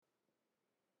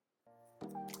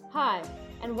Hi,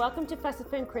 and welcome to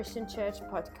Pslam Christian Church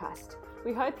podcast.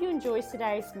 We hope you enjoy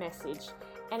today's message,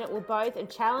 and it will both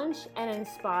challenge and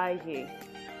inspire you.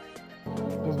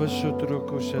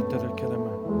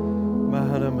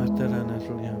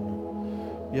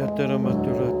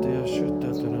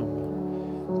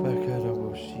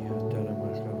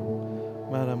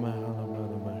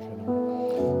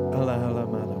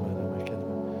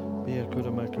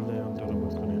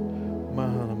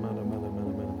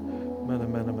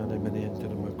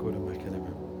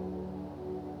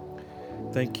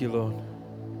 Thank you, Lord.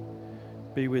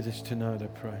 Be with us tonight, I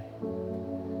pray.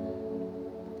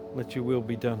 Let your will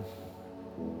be done.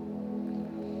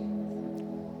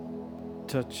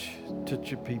 Touch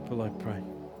your people, I pray.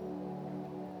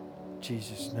 In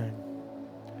Jesus' name.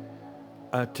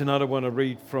 Tonight I want to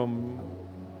read from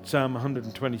Psalm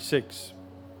 126.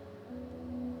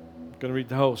 I'm going to read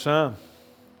the whole psalm.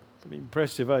 Pretty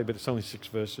impressive, But it's only 6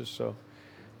 verses. So,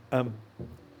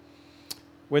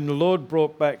 when the Lord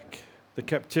brought back the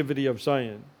captivity of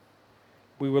Zion,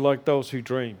 we were like those who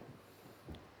dream.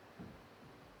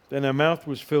 Then our mouth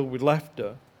was filled with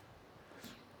laughter,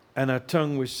 and our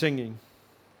tongue was singing.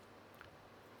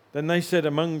 Then they said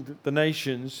among the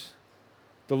nations,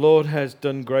 the Lord has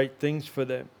done great things for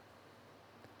them.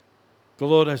 The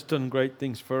Lord has done great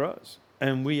things for us,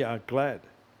 and we are glad.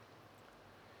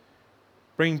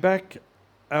 Bring back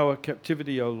our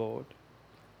captivity, O Lord,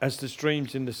 as the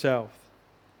streams in the south.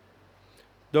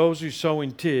 Those who sow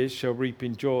in tears shall reap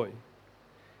in joy.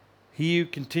 He who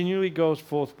continually goes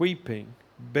forth weeping,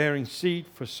 bearing seed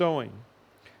for sowing,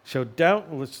 shall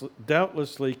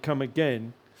doubtlessly come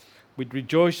again with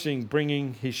rejoicing,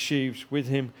 bringing his sheaves with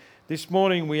him. This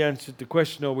morning we answered the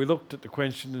question, or we looked at the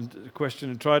question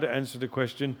and tried to answer the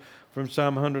question from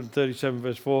Psalm 137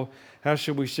 verse 4. How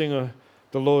shall we sing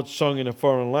the Lord's song in a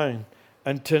foreign land?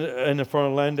 And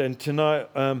tonight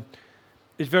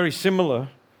is very similar.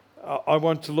 I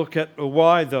want to look at the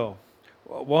why, though.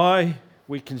 Why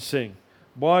we can sing.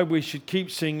 Why we should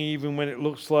keep singing even when it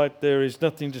looks like there is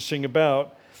nothing to sing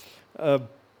about,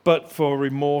 but for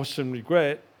remorse and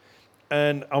regret.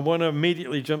 And I want to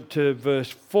immediately jump to verse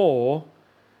 4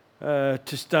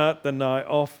 to start the night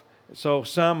off. So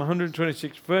Psalm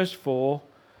 126 verse 4,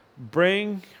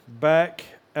 bring back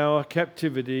our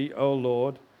captivity, O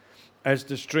Lord, as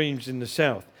the streams in the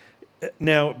south.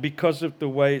 Now, because of the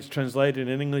way it's translated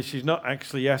in English, he's not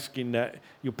actually asking that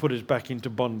you put us back into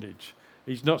bondage.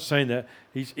 He's not saying that.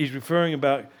 He's referring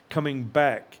about coming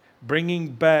back, bringing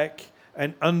back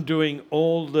and undoing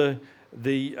all the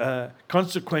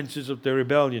consequences of their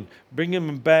rebellion, bringing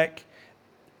them back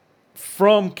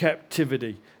from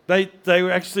captivity. They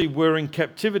actually were in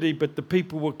captivity, but the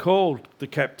people were called the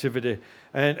captivity.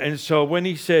 And so when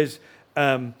he says,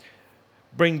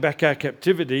 bring back our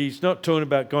captivity, he's not talking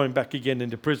about going back again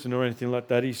into prison or anything like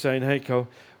that. He's saying, hey,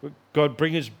 God,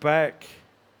 bring us back.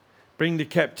 Bring the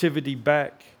captivity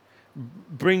back.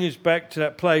 Bring us back to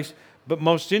that place. But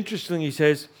most interestingly, he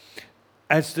says,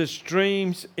 as the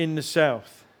streams in the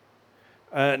south.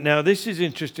 Now, this is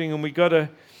interesting, and we got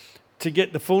to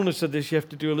get the fullness of this, you have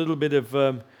to do a little bit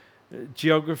of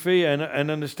geography and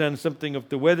understand something of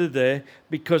the weather there,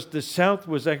 because the south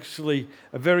was actually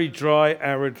a very dry,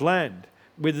 arid land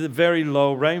with a very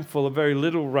low rainfall, a very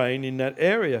little rain in that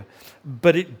area.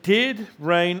 But it did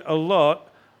rain a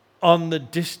lot on the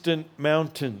distant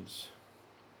mountains.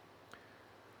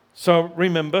 So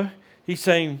remember, he's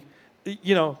saying,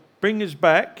 bring us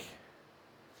back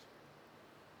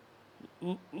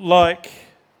like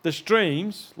the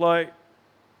streams, like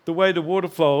the way the water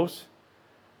flows.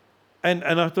 And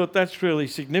I thought that's really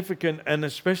significant, and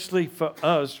especially for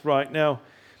us right now,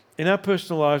 in our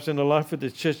personal lives and the life of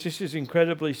the church, this is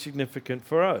incredibly significant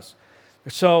for us.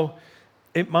 So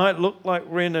it might look like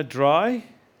we're in a dry,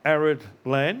 arid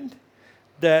land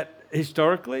that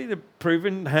historically the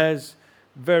proven has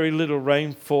very little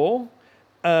rainfall,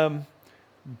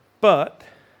 but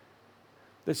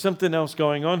there's something else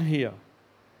going on here.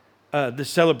 The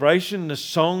celebration, the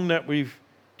song that we've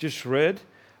just read,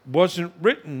 wasn't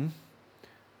written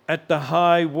at the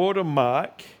high water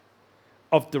mark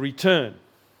of the return,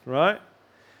 right?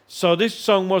 So this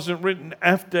song wasn't written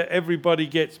after everybody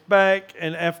gets back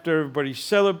and after everybody's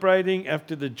celebrating,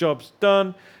 after the job's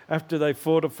done, after they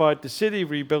fortified the city,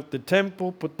 rebuilt the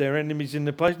temple, put their enemies in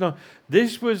the place. No,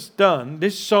 this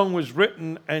song was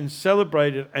written and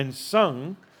celebrated and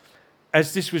sung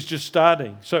as this was just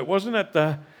starting. So it wasn't at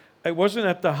the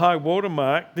high water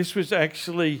mark. This was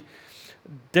actually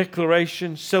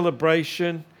declaration,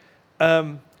 celebration,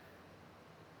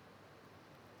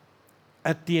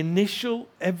 at the initial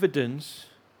evidence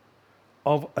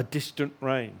of a distant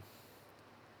rain.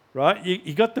 right?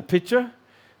 You got the picture?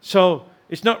 So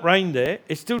it's not rain there.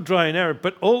 It's still dry and arid.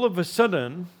 But all of a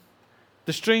sudden,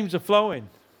 the streams are flowing.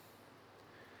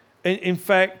 In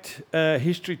fact,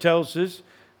 history tells us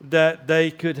that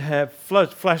they could have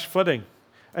flash flooding.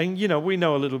 And, we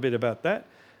know a little bit about that.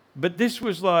 But this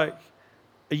was like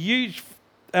a huge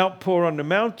outpour on the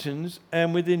mountains,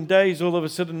 and within days, all of a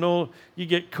sudden, you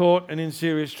get caught and in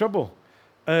serious trouble.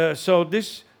 So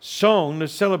this song, the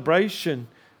celebration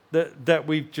that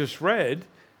we've just read,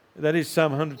 that is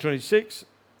Psalm 126,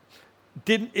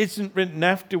 isn't written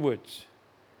afterwards.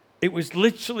 It was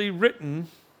literally written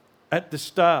at the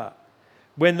start,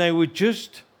 when they were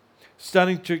just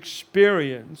starting to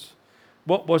experience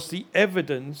what was the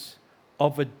evidence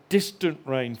of a distant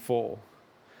rainfall.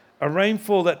 A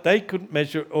rainfall that they couldn't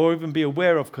measure or even be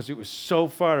aware of because it was so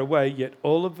far away, yet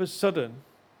all of a sudden,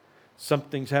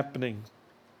 something's happening.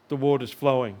 The water's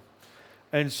flowing.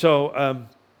 And so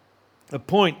the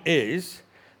point is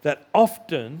that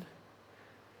often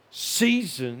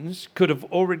seasons could have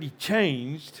already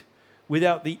changed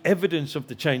without the evidence of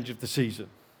the change of the season.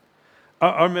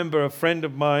 I remember a friend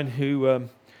of mine who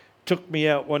took me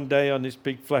out one day on this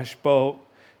big flash boat,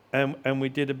 and we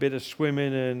did a bit of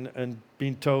swimming and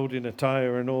being towed in a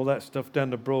tire and all that stuff down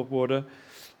the Broadwater.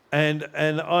 And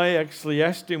I actually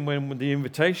asked him when the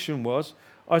invitation was,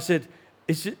 I said,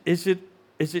 is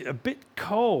it a bit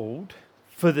cold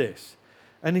for this?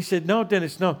 And he said, no,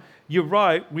 Dennis, no, you're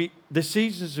right. The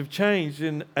seasons have changed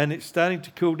and it's starting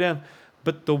to cool down,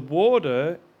 but the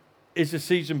water is a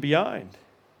season behind.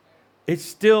 It's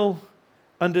still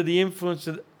under the influence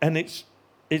of, and it's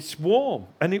warm,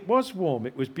 and it was warm.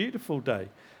 It was a beautiful day.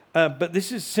 But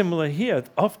this is similar here.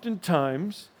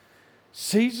 Oftentimes,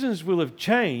 seasons will have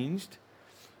changed,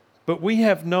 but we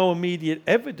have no immediate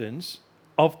evidence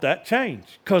of that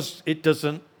change because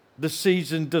the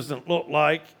season doesn't look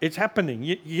like it's happening.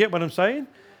 You get what I'm saying?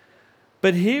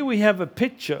 But here we have a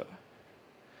picture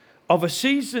of a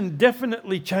season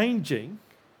definitely changing,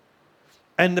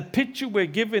 and the picture we're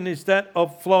given is that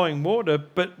of flowing water.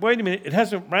 But wait a minute, it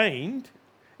hasn't rained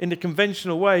in the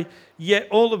conventional way, yet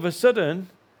all of a sudden,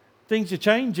 things are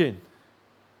changing.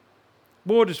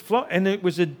 Water's flowing, and it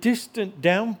was a distant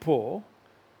downpour,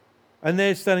 and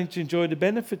they're starting to enjoy the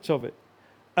benefits of it.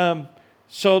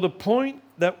 So the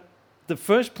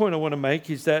first point I want to make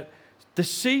is that the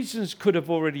seasons could have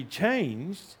already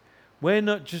changed. We're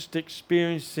not just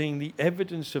experiencing the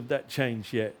evidence of that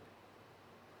change yet.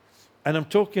 And I'm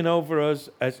talking over us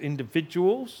as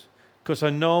individuals, because I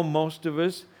know most of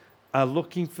us are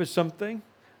looking for something,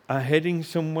 are heading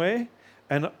somewhere,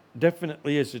 and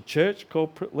definitely as a church,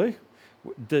 corporately,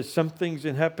 there's some things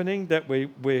happening that we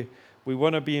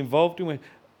want to be involved in.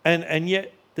 And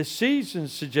yet the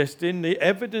season's suggesting, the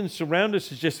evidence around us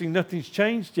suggesting nothing's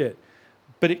changed yet.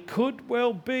 But it could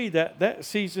well be that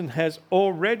season has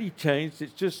already changed.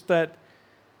 It's just that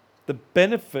the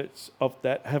benefits of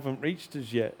that haven't reached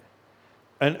us yet.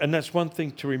 And that's one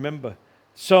thing to remember.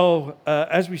 So,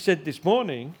 as we said this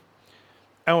morning,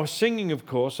 our singing, of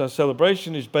course, our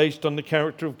celebration is based on the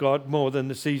character of God more than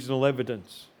the seasonal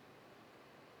evidence.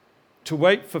 To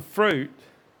wait for fruit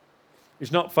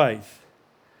is not faith.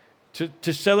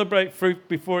 To celebrate fruit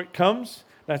before it comes,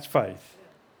 that's faith.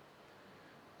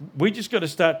 We just got to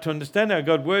start to understand how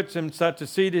God works and start to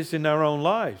see this in our own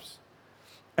lives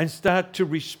and start to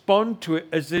respond to it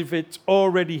as if it's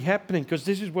already happening, because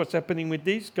this is what's happening with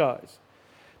these guys.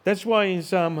 That's why in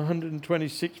Psalm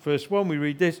 126, verse 1, we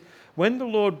read this: when the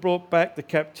Lord brought back the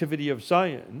captivity of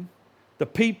Zion,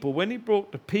 when he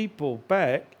brought the people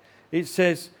back, it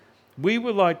says, we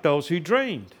were like those who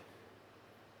dreamed.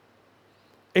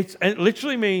 And it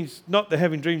literally means not they're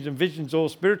having dreams and visions, all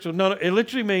spiritual. No, it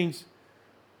literally means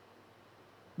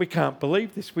we can't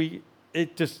believe this.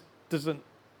 It just doesn't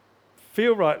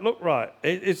feel right, look right.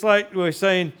 It's like we're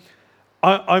saying,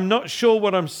 I'm not sure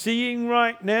what I'm seeing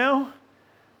right now,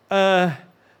 but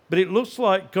it looks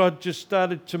like God just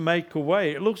started to make a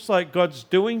way. It looks like God's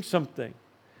doing something.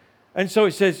 And so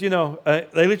it says, they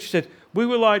literally said, we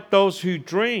were like those who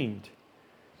dreamed.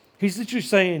 He's literally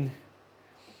saying,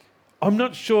 I'm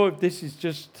not sure if this is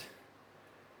just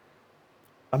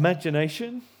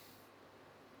imagination,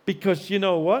 because you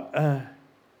know what?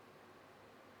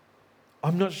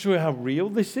 I'm not sure how real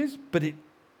this is, but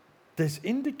there's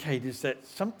indicators that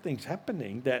something's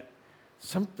happening, that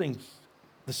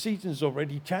the season's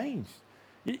already changed.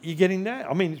 You getting that?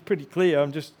 I mean, it's pretty clear.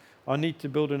 I need to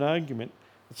build an argument.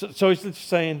 So he's just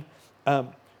saying,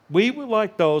 we were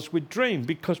like those with dream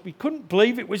because we couldn't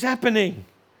believe it was happening.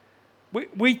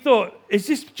 We thought, is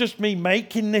this just me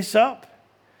making this up?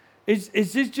 Is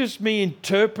this just me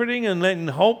interpreting and letting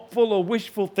hopeful or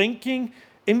wishful thinking?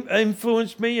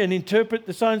 influence me and interpret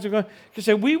the signs of God.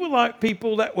 Because we were like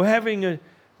people that were having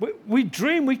we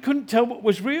dreamed. We couldn't tell what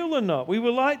was real or not. We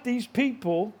were like these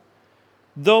people,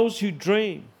 those who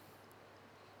dream.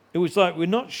 It was like we're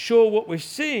not sure what we're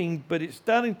seeing, but it's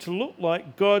starting to look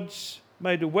like God's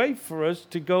made a way for us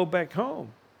to go back home.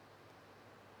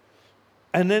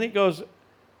 And then it goes,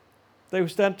 they were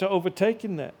starting to overtake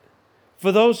in that.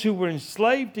 For those who were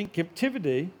enslaved in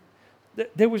captivity,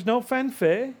 there was no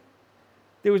fanfare.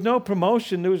 There was no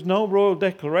promotion. There was no royal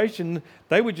declaration.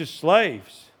 They were just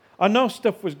slaves. I know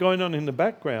stuff was going on in the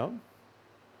background.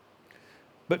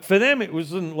 But for them, it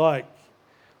wasn't like,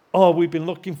 oh, we've been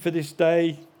looking for this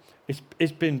day.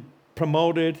 It's been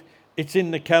promoted. It's in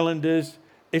the calendars.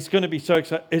 It's going to be so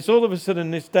exciting. It's all of a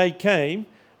sudden this day came,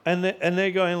 and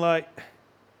they're going like,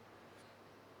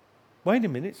 wait a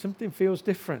minute, something feels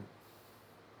different.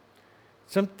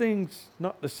 Something's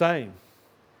not the same.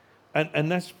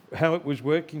 And that's how it was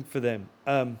working for them.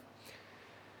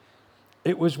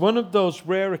 It was one of those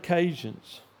rare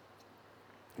occasions,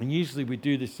 and usually we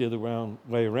do this the other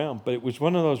way around, but it was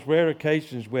one of those rare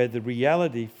occasions where the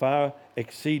reality far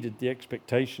exceeded the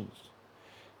expectations.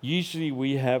 Usually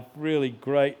we have really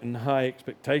great and high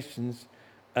expectations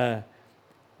that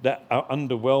are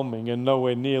underwhelming and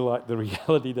nowhere near like the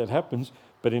reality that happens.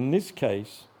 But in this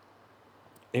case,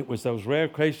 it was those rare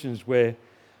occasions where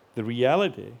the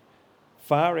reality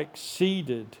far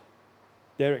exceeded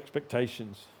their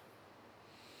expectations.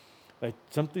 Like,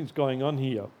 something's going on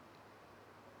here.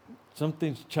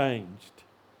 Something's changed.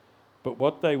 But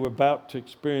what they were about to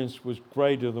experience was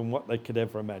greater than what they could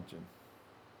ever imagine.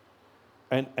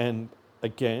 And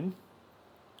again,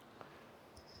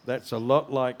 that's a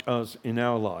lot like us in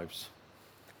our lives.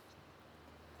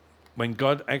 When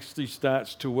God actually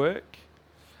starts to work,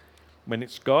 when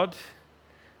it's God,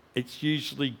 it's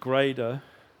usually greater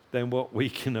than what we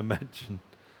can imagine.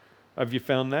 Have you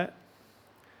found that?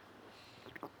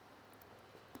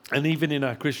 And even in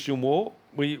our Christian walk,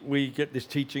 we get this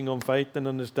teaching on faith and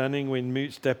understanding when we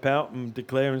step out and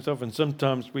declare and stuff, and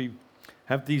sometimes we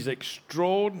have these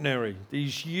extraordinary,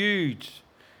 these huge,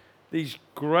 these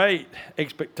great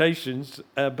expectations,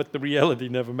 but the reality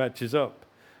never matches up.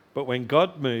 But when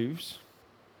God moves,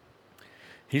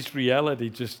 His reality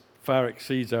just far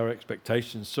exceeds our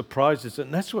expectations, surprises,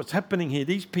 and that's what's happening here.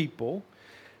 These people,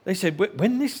 they said,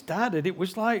 when this started, it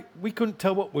was like we couldn't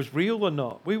tell what was real or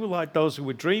not. We were like those who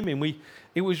were dreaming.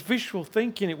 It was visual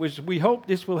thinking. It was, we hope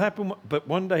this will happen, but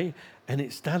one day, and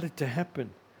it started to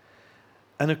happen.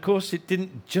 And of course, it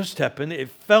didn't just happen. It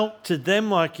felt to them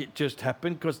like it just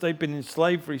happened because they've been in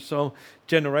slavery so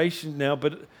generations now.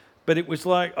 But it was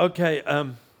like, okay,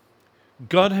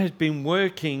 God has been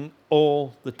working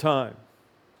all the time.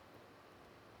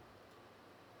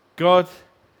 God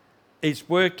is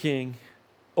working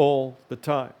all the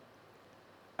time.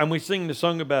 And we sing the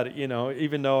song about it,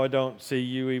 even though I don't see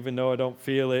you, even though I don't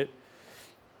feel it.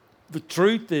 The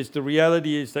truth is, the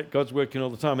reality is that God's working all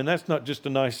the time. And that's not just a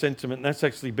nice sentiment, that's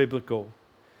actually biblical.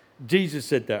 Jesus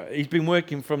said that. He's been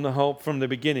working from the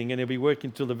beginning, and He'll be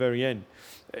working till the very end.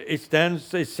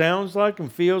 It sounds like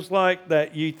and feels like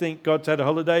that you think God's had a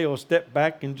holiday or stepped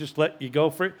back and just let you go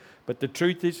for it. But the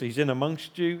truth is, He's in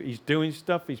amongst you. He's doing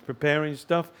stuff. He's preparing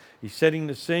stuff. He's setting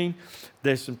the scene.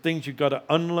 There's some things you've got to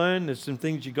unlearn. There's some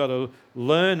things you've got to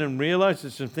learn and realize.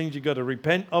 There's some things you've got to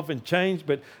repent of and change.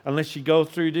 But unless you go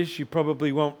through this, you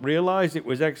probably won't realize it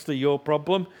was actually your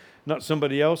problem, not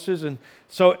somebody else's. And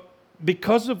so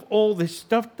because of all this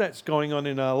stuff that's going on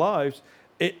in our lives,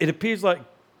 it appears like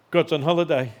God's on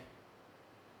holiday.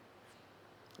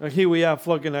 Like here we are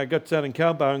flogging our guts out in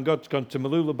Calbar, and God's gone to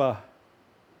Malulabar.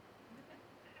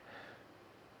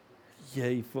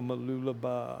 Yay for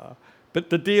Malulabar. But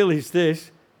the deal is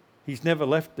this, He's never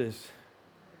left us.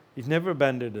 He's never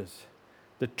abandoned us.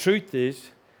 The truth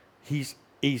is, He's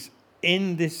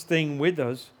in this thing with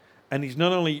us, and He's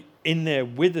not only in there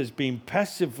with us, being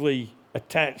passively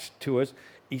attached to us,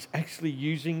 He's actually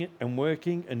using it and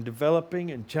working and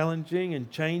developing and challenging and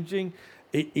changing.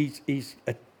 He's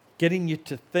getting you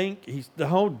to think. The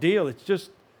whole deal. It's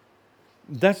just,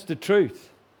 that's the truth.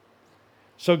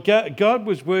 So God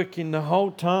was working the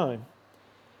whole time.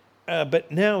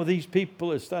 But now these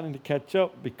people are starting to catch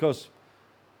up because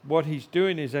what He's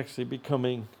doing is actually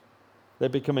they're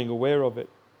becoming aware of it.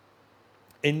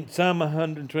 In Psalm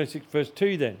 126 verse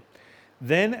 2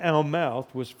 then our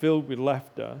mouth was filled with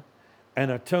laughter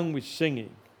and our tongue with singing.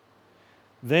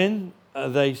 Then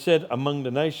they said among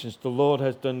the nations, the Lord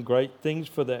has done great things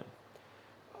for them.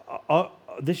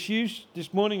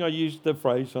 This morning I used the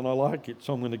phrase, and I like it,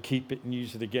 so I'm going to keep it and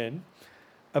use it again,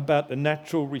 about the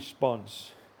natural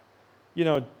response.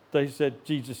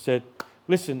 Jesus said,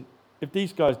 Listen, if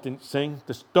these guys didn't sing,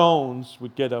 the stones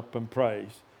would get up and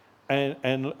praise.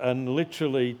 And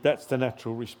literally, that's the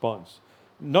natural response.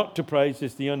 Not to praise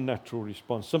is the unnatural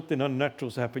response. Something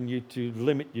unnatural's happened you to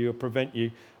limit you or prevent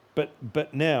you.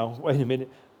 But now, wait a minute.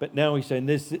 But now he's saying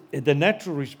this: the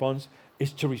natural response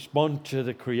is to respond to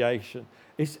the creation.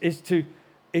 Is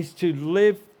to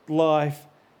live life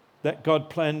that God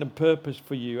planned and purposed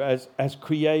for you as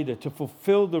creator, to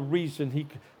fulfill the reason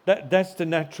that's the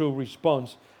natural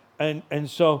response. And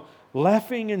so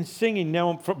laughing and singing,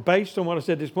 now based on what I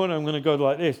said this morning, I'm going to go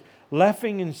like this.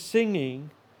 Laughing and singing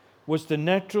was the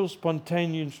natural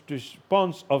spontaneous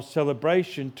response of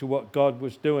celebration to what God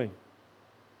was doing.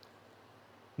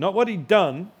 Not what he'd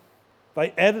done.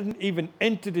 They hadn't even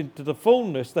entered into the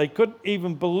fullness. They couldn't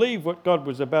even believe what God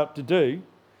was about to do.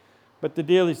 But the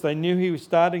deal is they knew he was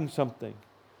starting something.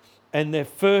 And their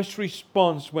first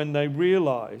response when they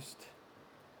realized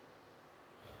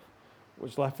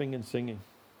was laughing and singing.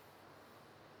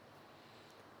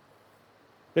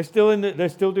 They're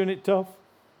still doing it tough.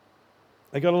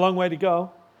 They got a long way to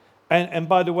go. And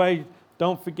by the way,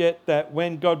 don't forget that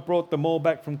when God brought them all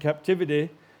back from captivity,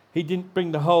 he didn't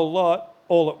bring the whole lot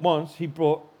all at once. He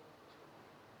brought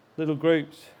little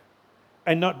groups.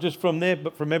 And not just from there,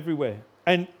 but from everywhere.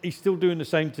 And he's still doing the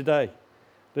same today.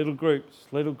 Little groups,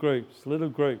 little groups, little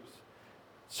groups.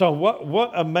 So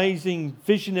what amazing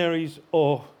visionaries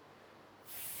or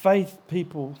faith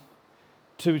people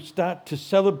to start to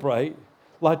celebrate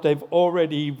like they've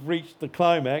already reached the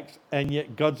climax, and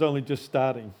yet God's only just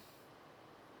starting.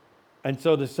 And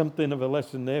so there's something of a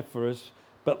lesson there for us.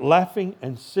 But laughing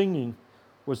and singing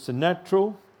was the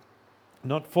natural,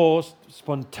 not forced,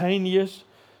 spontaneous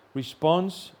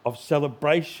response of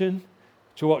celebration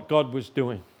to what God was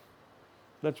doing.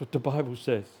 That's what the Bible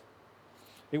says.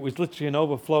 It was literally an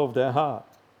overflow of their heart.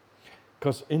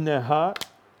 Because in their heart,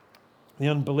 the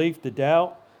unbelief, the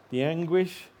doubt, the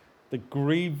anguish, the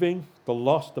grieving, the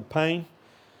loss, the pain,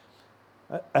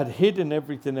 had hidden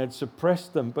everything, had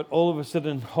suppressed them, but all of a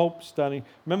sudden hope starting.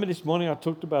 Remember this morning I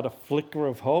talked about a flicker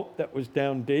of hope that was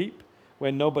down deep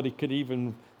where nobody could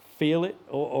even feel it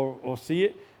or see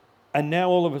it. And now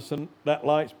all of a sudden that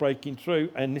light's breaking through,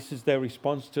 and this is their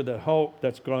response to the hope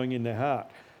that's growing in their heart.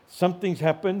 Something's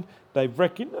happened, they've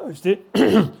recognized it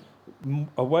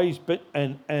a ways, but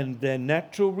and their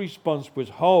natural response was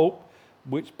hope,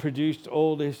 which produced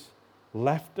all this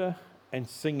laughter and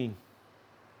singing.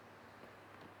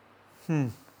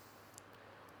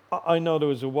 I know there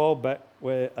was a while back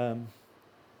where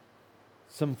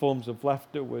some forms of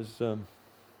laughter was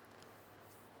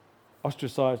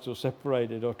ostracized or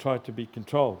separated or tried to be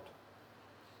controlled.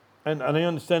 And I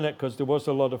understand that because there was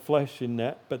a lot of flesh in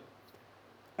that, but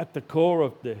at the core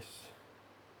of this,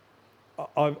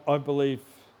 I believe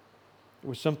there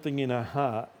was something in our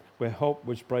heart where hope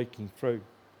was breaking through.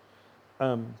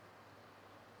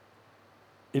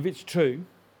 If it's true,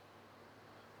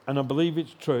 and I believe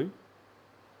it's true,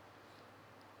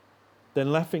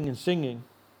 then laughing and singing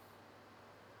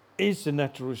is the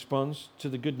natural response to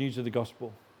the good news of the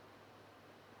gospel.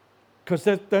 Because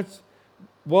that's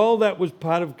while that was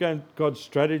part of God's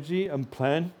strategy and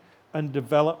plan and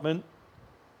development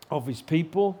of his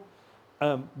people,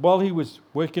 while he was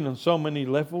working on so many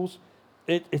levels,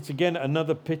 it's again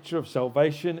another picture of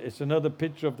salvation. It's another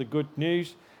picture of the good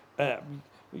news.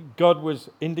 God was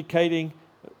indicating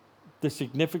the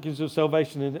significance of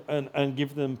salvation and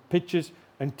give them pictures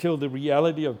until the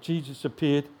reality of Jesus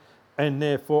appeared. And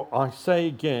therefore, I say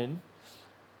again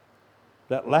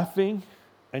that laughing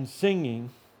and singing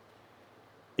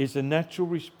is a natural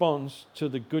response to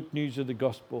the good news of the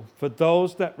gospel for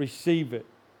those that receive it.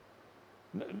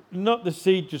 Not the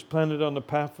seed just planted on the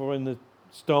path or in the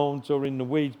stones or in the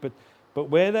weeds, but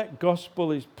where that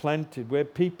gospel is planted, where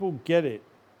people get it,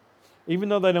 even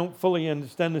though they don't fully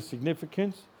understand the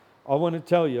significance, I want to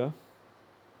tell you,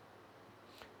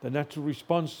 the natural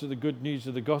response to the good news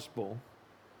of the gospel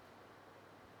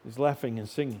is laughing and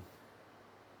singing.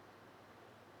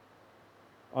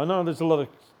 I know there's a lot of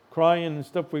crying and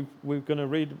stuff we're going to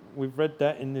read. We've read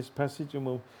that in this passage and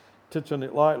we'll touch on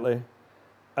it lightly.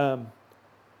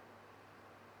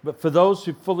 But for those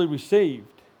who fully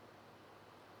received,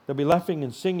 they'll be laughing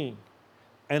and singing,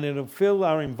 and it'll fill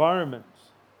our environments.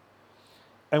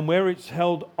 And where it's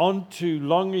held onto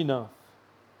long enough,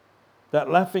 that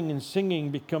laughing and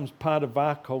singing becomes part of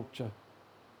our culture.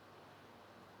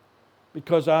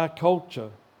 Because our culture,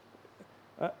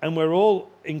 and we're all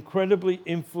incredibly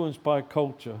influenced by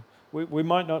culture. We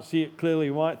might not see it clearly.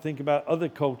 We might think about other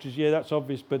cultures. Yeah, that's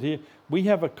obvious. But here, we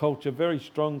have a culture, very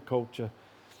strong culture.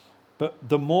 But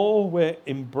the more we're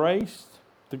embraced,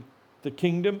 the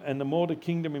kingdom, and the more the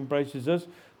kingdom embraces us,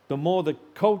 the more the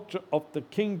culture of the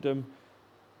kingdom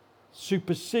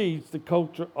supersedes the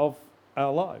culture of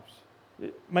our lives.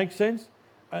 It makes sense?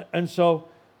 And so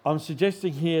I'm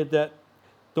suggesting here that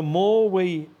the more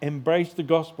we embrace the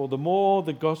gospel, the more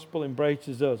the gospel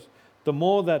embraces us, the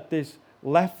more that this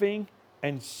laughing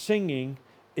and singing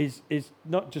is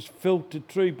not just filtered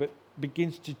through, but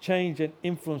begins to change and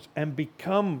influence and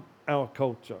become our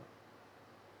culture.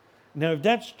 Now, if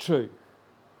that's true,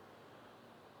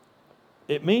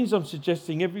 it means I'm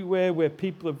suggesting everywhere where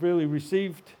people have really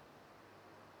received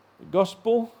the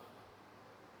gospel,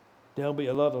 there'll be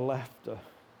a lot of laughter.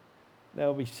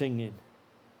 There'll be singing.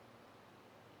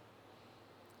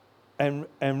 And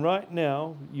right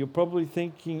now, you're probably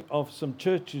thinking of some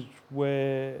churches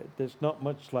where there's not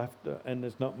much laughter and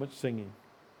there's not much singing.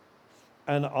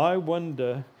 And I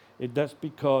wonder if that's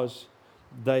because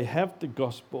they have the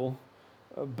gospel,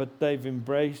 but they've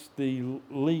embraced the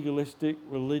legalistic,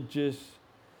 religious,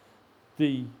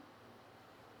 the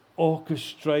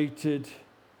orchestrated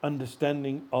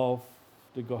understanding of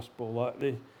the gospel, like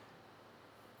the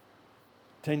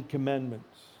Ten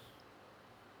Commandments,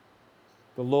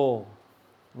 the law,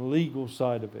 the legal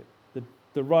side of it,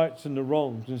 the rights and the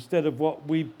wrongs, instead of what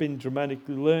we've been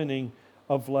dramatically learning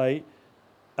of late,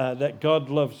 that God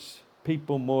loves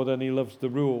people more than he loves the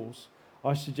rules.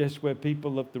 I suggest where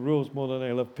people love the rules more than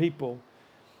they love people,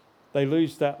 they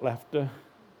lose that laughter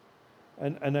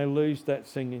and they lose that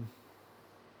singing.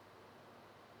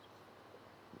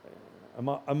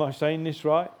 Am I saying this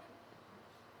right?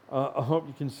 I hope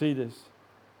you can see this.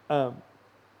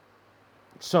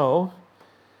 So,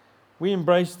 we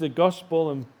embrace the gospel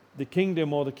and the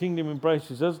kingdom, or the kingdom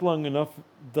embraces us long enough,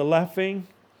 the laughing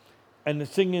and the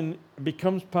singing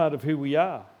becomes part of who we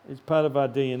are. It's part of our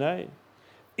DNA.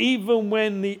 Even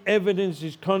when the evidence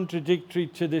is contradictory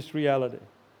to this reality.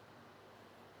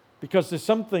 Because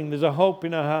there's a hope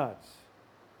in our hearts.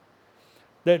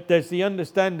 That there's the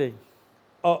understanding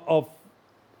of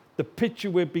the picture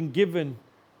we've been given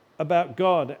about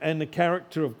God and the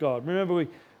character of God. Remember,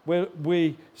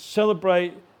 we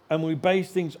celebrate and we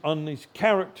base things on His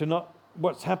character, not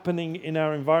what's happening in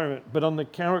our environment, but on the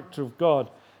character of God.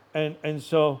 And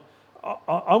so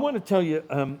I want to tell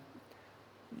you,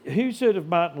 who's heard of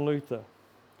Martin Luther?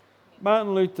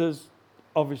 Martin Luther's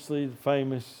obviously the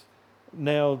famous,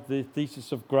 nailed the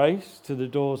thesis of grace to the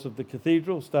doors of the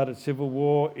cathedral, started civil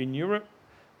war in Europe.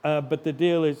 But the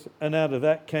deal is, and out of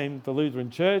that came the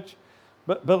Lutheran Church.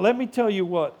 But let me tell you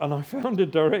what, and I found a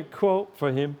direct quote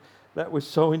for him that was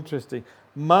so interesting.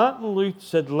 Martin Luther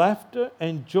said laughter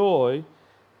and joy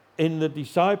in the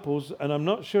disciples, and I'm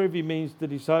not sure if he means the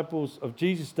disciples of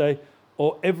Jesus' day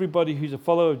or everybody who's a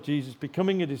follower of Jesus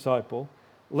becoming a disciple.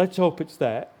 Let's hope it's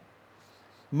that.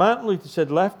 Martin Luther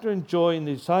said laughter and joy in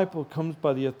the disciple comes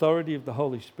by the authority of the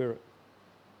Holy Spirit.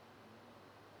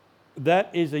 That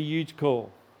is a huge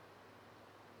call.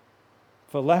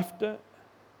 For laughter,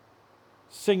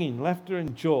 singing, laughter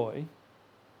and joy,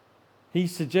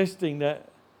 he's suggesting that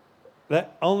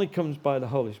only comes by the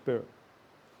Holy Spirit.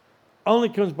 Only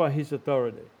comes by His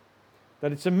authority.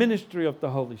 That it's a ministry of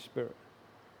the Holy Spirit.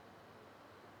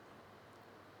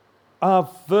 Our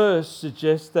verse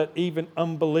suggests that even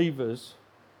unbelievers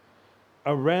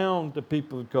around the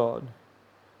people of God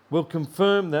will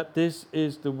confirm that this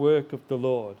is the work of the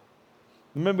Lord.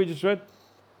 Remember we just read?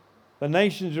 The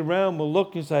nations around will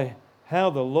look and say, how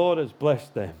the Lord has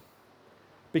blessed them.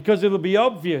 Because it'll be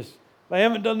obvious. They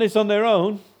haven't done this on their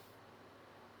own.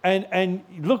 And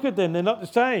look at them, they're not the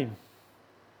same.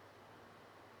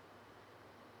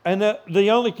 And the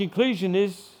only conclusion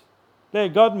is, there,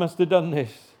 God must have done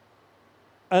this.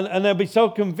 And they'll be so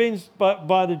convinced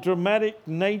by the dramatic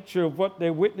nature of what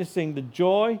they're witnessing, the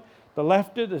joy, the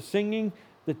laughter, the singing,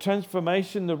 the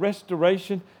transformation, the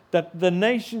restoration, that the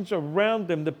nations around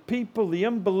them, the people, the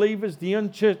unbelievers, the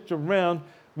unchurched around,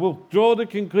 will draw the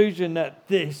conclusion that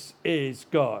this is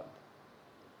God.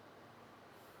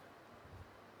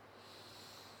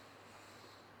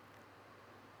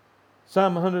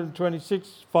 Psalm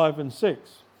 126, 5 and 6.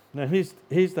 Now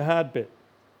here's the hard bit.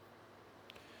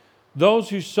 Those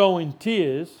who sow in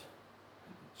tears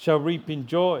shall reap in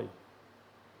joy.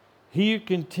 He who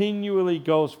continually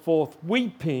goes forth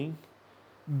weeping,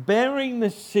 bearing the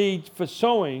seeds for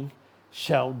sowing,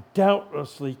 shall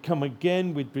doubtlessly come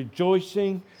again with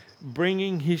rejoicing,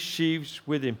 bringing his sheaves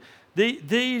with him.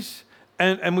 These,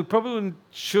 and we probably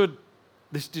should,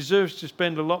 this deserves to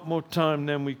spend a lot more time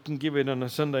than we can give it on a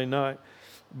Sunday night,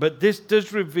 but this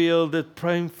does reveal the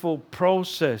painful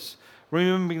process,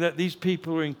 remembering that these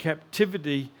people are in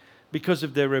captivity because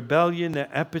of their rebellion, their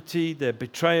apathy, their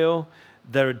betrayal,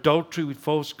 their adultery with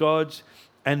false gods,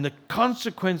 and the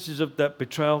consequences of that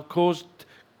betrayal caused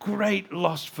great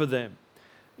loss for them,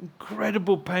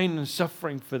 incredible pain and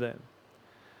suffering for them.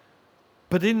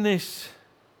 But in this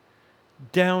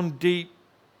down deep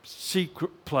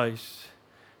secret place,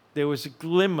 there was a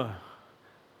glimmer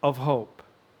of hope.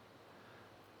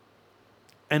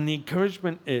 And the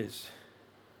encouragement is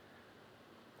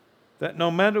that no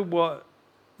matter what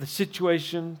the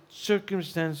situation,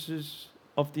 circumstances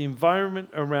of the environment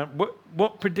around,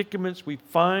 what predicaments we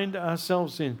find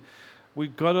ourselves in,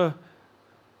 we've got to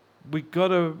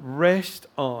rest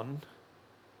on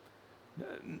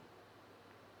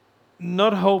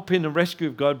not hope in the rescue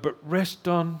of God, but rest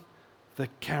on the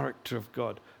character of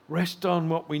God. Rest on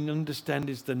what we understand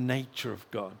is the nature of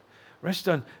God. Rest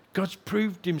on God's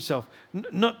proved himself.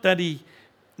 Not that he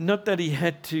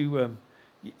had to,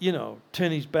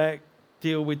 turn his back,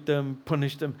 deal with them,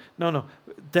 punish them. No.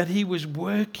 That he was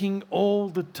working all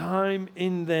the time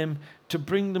in them to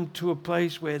bring them to a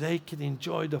place where they could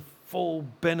enjoy the full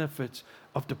benefits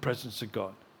of the presence of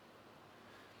God.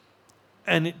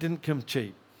 And it didn't come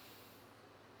cheap.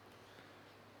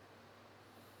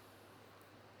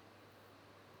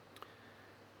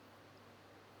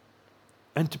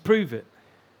 And to prove it,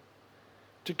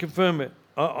 to confirm it,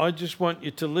 I just want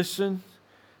you to listen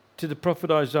to the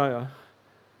prophet Isaiah,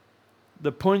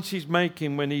 the points he's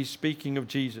making when he's speaking of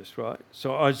Jesus, right?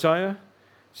 So Isaiah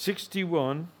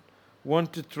 61,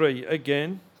 1-3,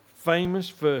 again, famous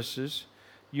verses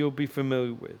you'll be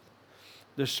familiar with.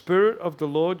 The Spirit of the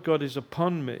Lord God is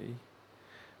upon me,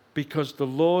 because the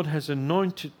Lord has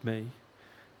anointed me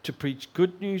to preach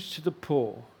good news to the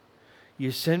poor. He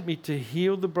has sent me to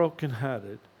heal the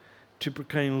brokenhearted, to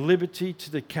proclaim liberty to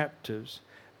the captives,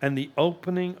 and the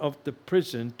opening of the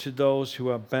prison to those who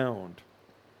are bound,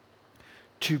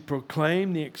 to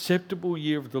proclaim the acceptable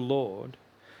year of the Lord,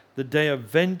 the day of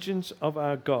vengeance of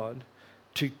our God,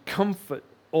 to comfort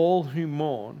all who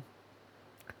mourn,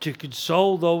 to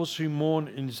console those who mourn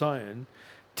in Zion,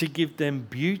 to give them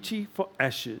beauty for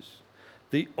ashes,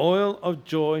 the oil of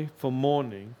joy for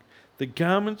mourning, the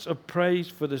garments of praise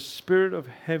for the spirit of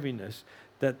heaviness,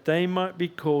 that they might be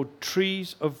called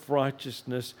trees of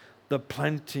righteousness, the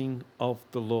planting of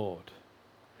the Lord,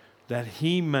 that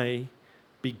he may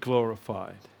be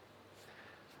glorified.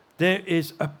 There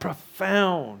is a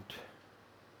profound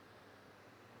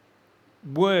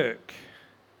work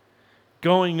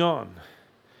going on.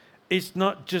 It's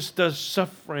not just us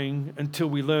suffering until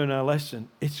we learn our lesson.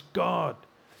 It's God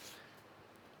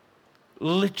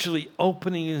literally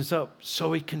opening us up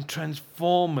so he can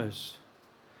transform us.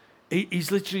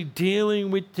 He's literally dealing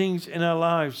with things in our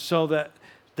lives so that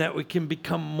we can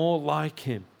become more like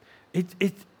him.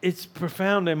 It's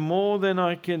profound and more than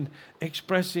I can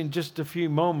express in just a few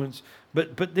moments.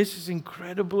 But this is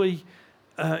incredibly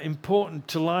important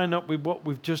to line up with what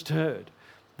we've just heard.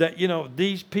 That,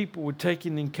 these people were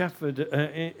taken in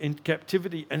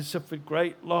captivity and suffered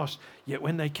great loss. Yet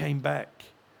when they came back,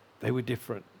 they were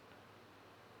different.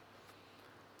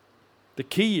 The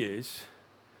key is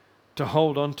to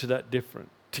hold on to that different,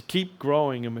 to keep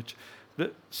growing and mature.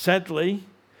 Sadly,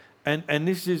 and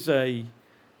this is a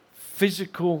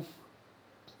physical,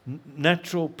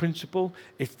 natural principle,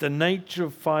 it's the nature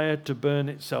of fire to burn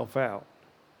itself out.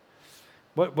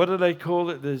 What do they call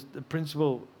it? There's the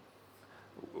principle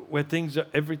where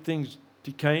everything's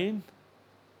decaying?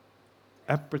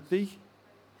 Apathy?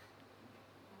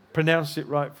 Pronounce it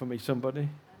right for me, somebody.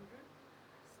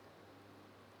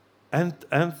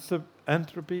 Entropy.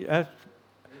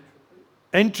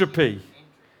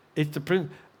 It's the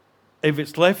if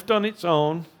it's left on its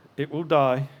own, it will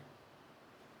die.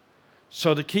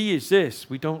 So the key is this: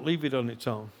 we don't leave it on its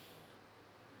own.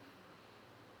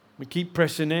 We keep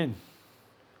pressing in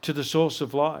to the source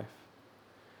of life.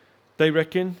 They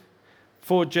reckon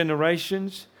 4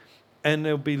 generations, and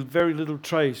there'll be very little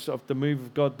trace of the move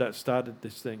of God that started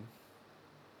this thing.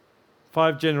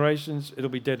 5 generations, it'll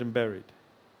be dead and buried.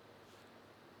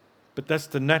 But that's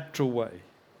the natural way.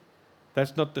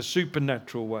 That's not the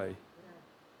supernatural way.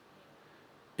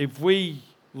 If we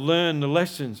learn the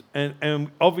lessons,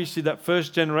 and obviously that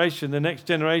first generation, the next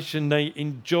generation, they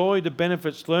enjoy the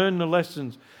benefits, learn the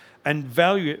lessons, and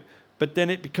value it, but then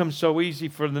it becomes so easy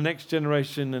for the next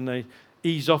generation, and they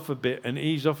ease off a bit and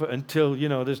ease off until,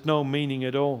 there's no meaning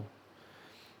at all.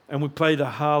 And we play the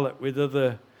harlot with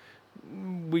other,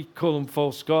 we call them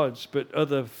false gods, but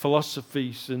other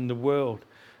philosophies in the world.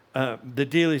 The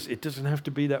deal is, it doesn't have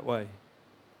to be that way,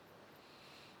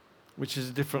 which is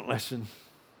a different lesson.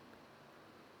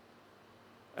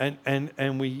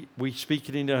 And we speak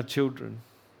it into our children,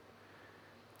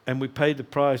 and we pay the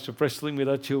price of wrestling with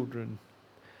our children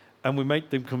and we make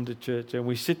them come to church, and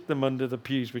we sit them under the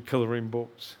pews with colouring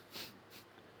books.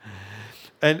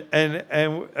 And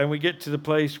we get to the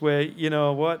place where, you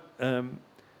know what,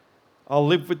 I'll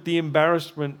live with the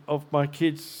embarrassment of my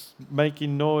kids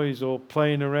making noise or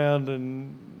playing around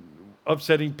and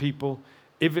upsetting people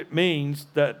if it means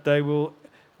that they will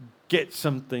get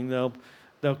something,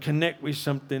 they'll connect with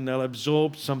something, they'll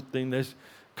absorb something.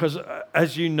 Because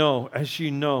as you know,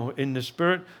 in the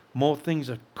Spirit, more things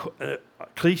are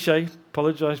cliche.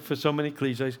 Apologize for so many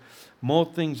cliches. More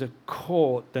things are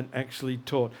caught than actually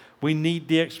taught. We need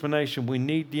the explanation. We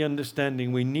need the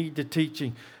understanding. We need the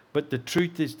teaching. But the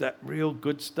truth is that real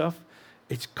good stuff,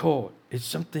 it's caught. It's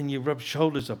something you rub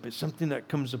shoulders up. It's something that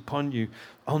comes upon you.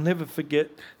 I'll never forget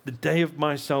the day of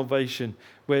my salvation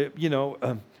where,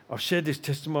 I've shared this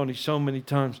testimony so many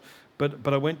times,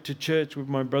 but I went to church with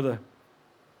my brother.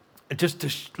 And just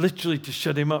to literally to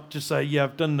shut him up, to say, yeah,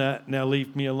 I've done that, now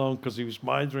leave me alone, because he was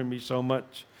mithering me so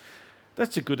much.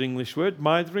 That's a good English word,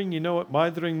 mithering. You know what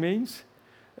mithering means?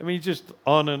 I mean, just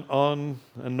on and on,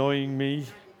 annoying me,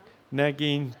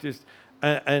 nagging, just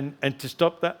and to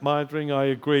stop that mithering, I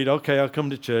agreed, okay, I'll come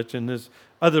to church. And there's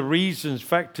other reasons,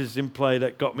 factors in play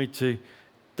that got me to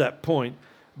that point.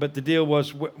 But the deal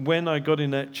was, when I got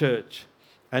in that church,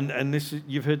 and this is,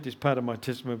 you've heard this part of my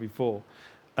testimony before,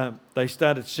 they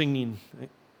started singing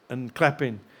and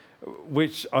clapping,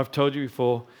 which I've told you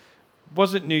before,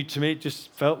 wasn't new to me. It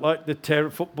just felt like the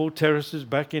football terraces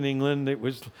back in England. It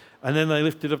was, and then they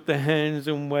lifted up their hands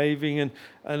and waving, and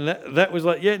that was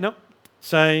like, yeah, no,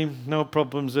 same, no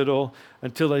problems at all,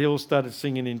 until they all started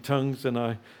singing in tongues,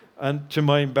 and to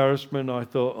my embarrassment, I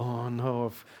thought, oh no,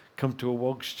 I've come to a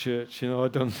Wogs church.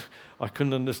 I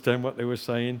couldn't understand what they were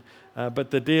saying.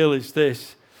 But the deal is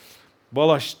this: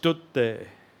 while I stood there,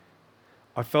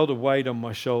 I felt a weight on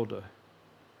my shoulder.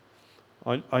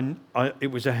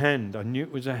 It was a hand. I knew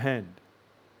it was a hand.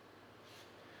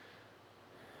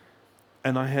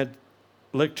 And I had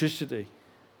electricity,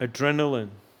 adrenaline.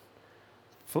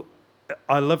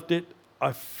 I loved it.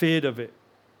 I feared of it,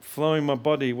 flowing my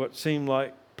body, what seemed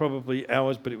like probably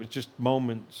hours, but it was just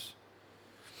moments.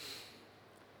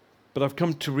 But I've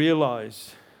come to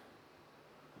realize,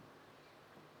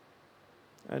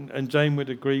 and Jane would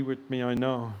agree with me, I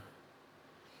know,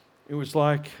 it was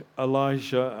like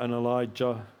Elijah and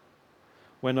Elijah.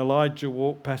 When Elijah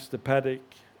walked past the paddock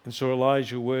and saw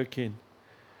Elijah working,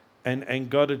 and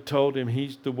God had told him,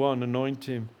 he's the one, anoint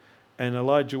him. And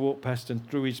Elijah walked past and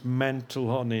threw his mantle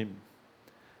on him.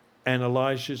 And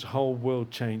Elijah's whole world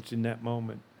changed in that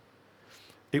moment.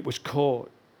 It was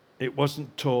caught. It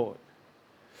wasn't taught.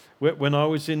 When I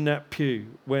was in that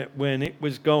pew, when it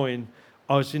was going,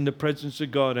 I was in the presence of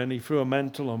God, and he threw a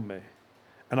mantle on me.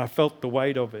 And I felt the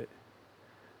weight of it.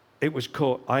 It was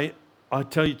caught. I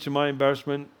tell you, to my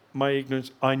embarrassment, my ignorance,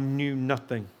 I knew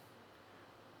nothing.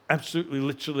 Absolutely,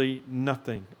 literally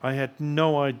nothing. I had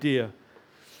no idea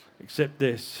except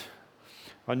this.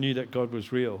 I knew that God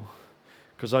was real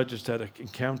because I just had an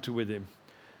encounter with him.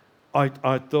 I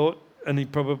thought, and he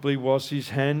probably was, his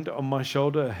hand on my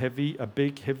shoulder, a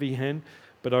big, heavy hand.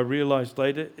 But I realized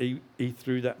later he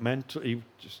threw that mantle.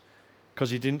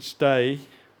 Because he didn't stay.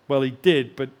 Well, he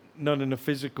did, but not in a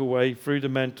physical way. He threw the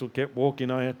mantle, kept walking.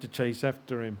 I had to chase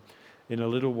after him in a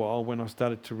little while when I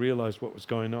started to realize what was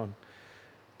going on.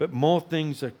 But more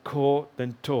things are caught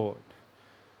than taught.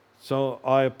 So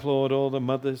I applaud all the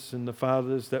mothers and the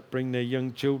fathers that bring their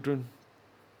young children.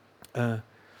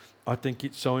 I think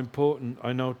it's so important.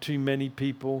 I know too many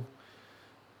people,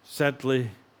 sadly,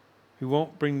 who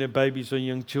won't bring their babies or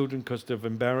young children because of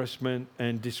embarrassment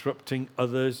and disrupting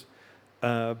others.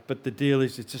 But the deal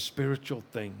is, it's a spiritual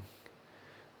thing.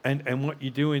 And what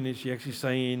you're doing is you're actually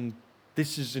saying,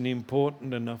 this isn't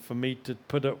important enough for me to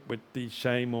put up with the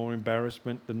shame or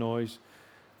embarrassment, the noise,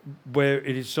 where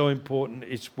it is so important,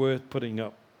 it's worth putting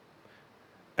up.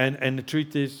 And the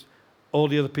truth is, all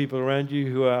the other people around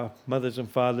you who are mothers and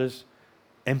fathers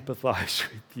empathize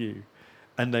with you,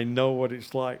 and they know what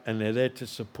it's like, and they're there to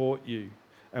support you.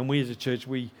 And we as a church,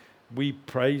 we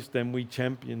praise them, we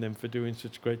champion them for doing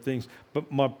such great things.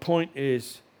 But my point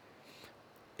is,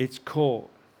 it's caught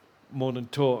more than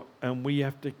taught, and we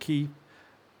have to keep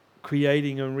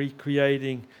creating and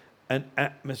recreating an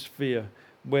atmosphere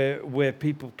where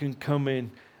people can come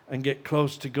in and get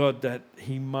close to God, that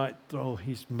he might throw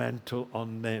his mantle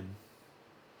on them.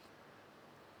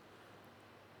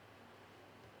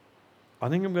 I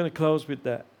think I'm going to close with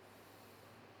that.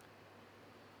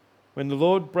 When the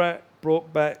Lord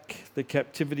brought back the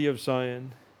captivity of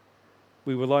Zion,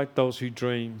 we were like those who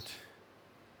dreamed.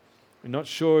 We're not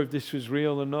sure if this was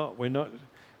real or not.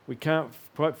 We can't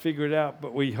quite figure it out,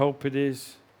 but we hope it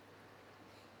is.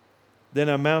 Then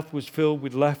our mouth was filled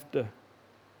with laughter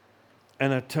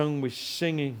and our tongue was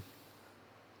singing.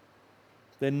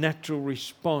 Their natural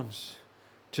response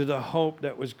to the hope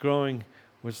that was growing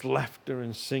was laughter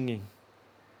and singing.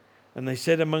 And they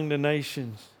said among the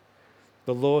nations,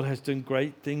 the Lord has done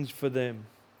great things for them.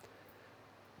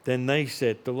 Then they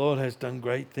said, the Lord has done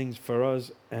great things for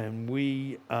us, and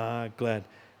we are glad.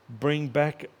 Bring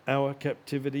back our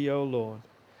captivity, O Lord,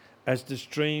 as the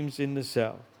streams in the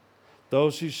south.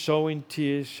 Those who sow in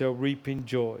tears shall reap in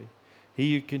joy.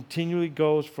 He who continually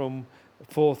goes from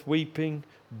forth weeping,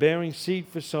 bearing seed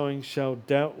for sowing, shall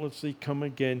doubtlessly come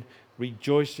again,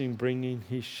 rejoicing, bringing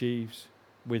his sheaves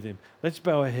with him. Let's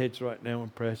bow our heads right now in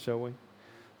prayer, shall we?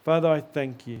 Father, I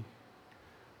thank you.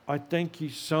 I thank you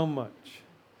so much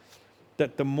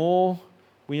that the more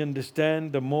we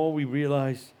understand, the more we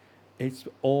realize it's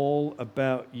all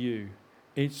about you.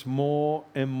 It's more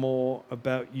and more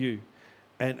about you.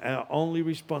 And our only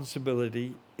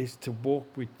responsibility is to walk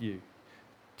with you,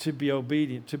 to be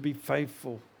obedient, to be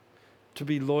faithful, to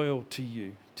be loyal to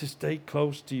you, to stay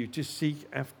close to you, to seek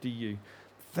after you.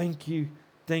 Thank you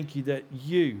that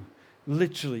you,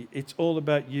 literally, it's all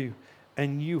about you.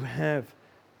 And you have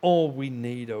all we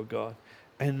need, oh God.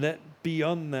 And that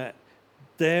beyond that,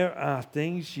 there are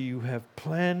things you have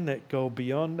planned that go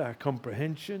beyond our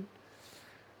comprehension.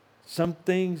 Some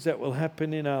things that will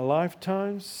happen in our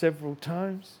lifetimes, several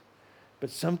times,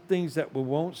 but some things that we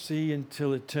won't see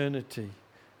until eternity.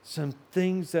 Some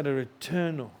things that are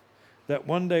eternal, that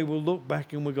one day we'll look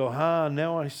back and we'll go,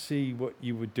 now I see what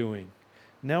you were doing.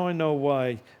 Now I know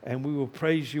why, and we will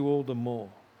praise you all the more.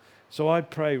 So I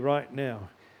pray right now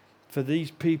for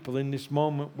these people in this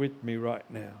moment with me right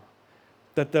now,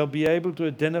 that they'll be able to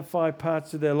identify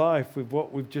parts of their life with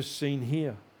what we've just seen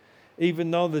here.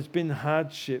 Even though there's been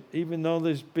hardship, even though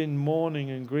there's been mourning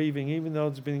and grieving, even though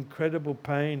there's been incredible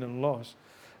pain and loss,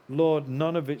 Lord,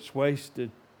 none of it's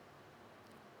wasted.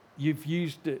 You've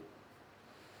used it.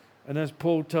 And as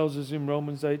Paul tells us in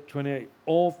Romans 8:28,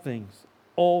 all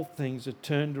things are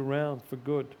turned around for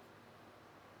good.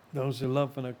 Those who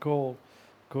love and are called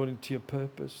according to your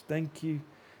purpose. Thank you,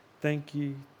 thank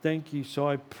you, thank you. So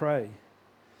I pray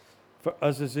for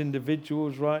us as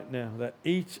individuals right now, that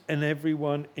each and every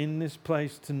one in this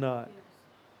place tonight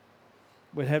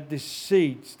would have this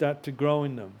seed start to grow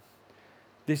in them,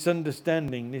 this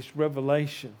understanding, this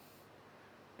revelation.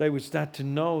 They would start to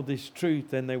know this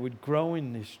truth and they would grow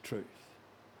in this truth.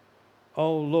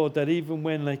 Oh Lord, that even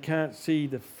when they can't see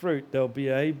the fruit, they'll be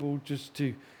able just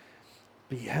to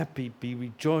be happy, be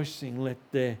rejoicing, let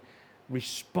their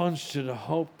response to the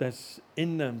hope that's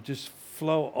in them just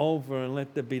flow over, and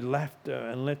let there be laughter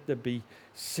and let there be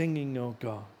singing, oh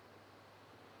God.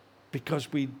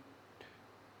 Because we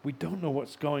don't know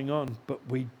what's going on, but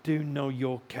we do know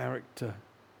your character.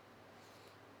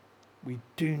 We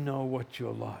do know what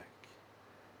you're like.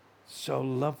 So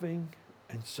loving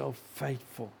and so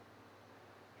faithful,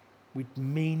 with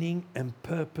meaning and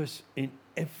purpose in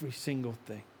every single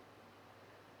thing.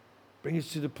 Bring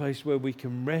us to the place where we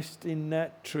can rest in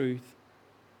that truth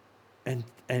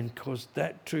and cause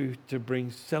that truth to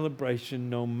bring celebration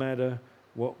no matter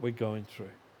what we're going through.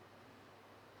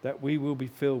 That we will be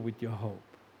filled with your hope.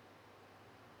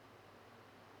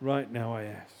 Right now I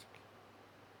ask.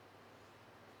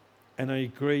 And I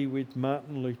agree with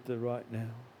Martin Luther right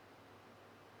now,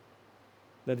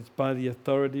 that it's by the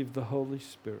authority of the Holy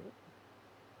Spirit.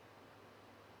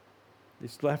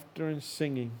 This laughter and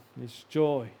singing, this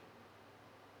joy,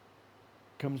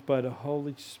 comes by the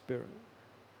Holy Spirit.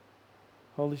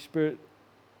 Holy Spirit,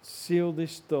 seal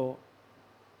this thought.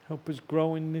 Help us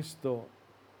grow in this thought.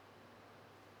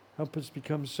 Help us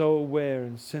become so aware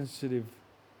and sensitive.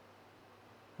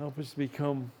 Help us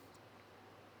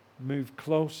move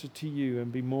closer to you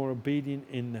and be more obedient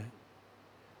in that.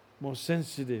 More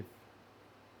sensitive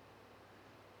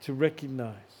to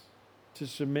recognize, to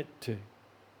submit to.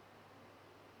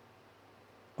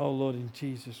 Oh Lord, in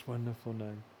Jesus' wonderful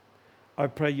name. I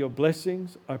pray your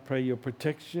blessings, I pray your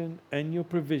protection and your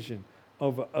provision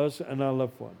over us and our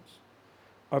loved ones.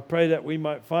 I pray that we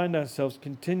might find ourselves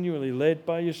continually led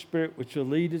by your Spirit, which will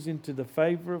lead us into the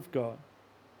favor of God.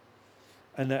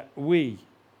 And that we,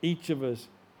 each of us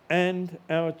and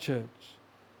our church,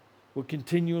 will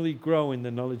continually grow in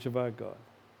the knowledge of our God.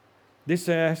 This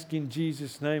I ask in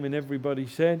Jesus' name, and everybody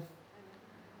said,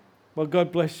 well,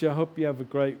 God bless you. I hope you have a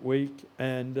great week,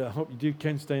 and I hope you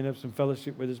can stay and have some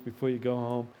fellowship with us before you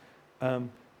go home.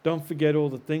 Don't forget all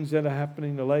the things that are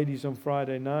happening. The ladies on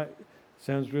Friday night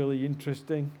sounds really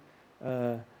interesting,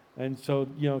 and so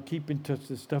keep in touch.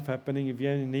 There's stuff happening. If you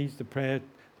have any needs, the prayer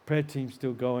team's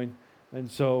still going,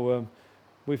 and so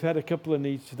We've had a couple of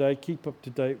needs today. Keep up to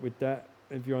date with that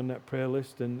if you're on that prayer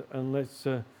list, and let's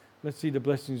see the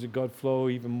blessings of God flow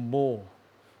even more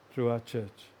through our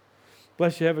church.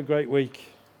 Bless you. Have a great week.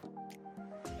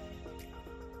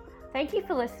 Thank you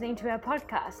for listening to our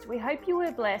podcast. We hope you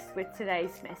were blessed with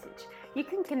today's message. You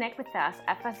can connect with us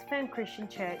at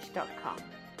pslamchristianchurch.com.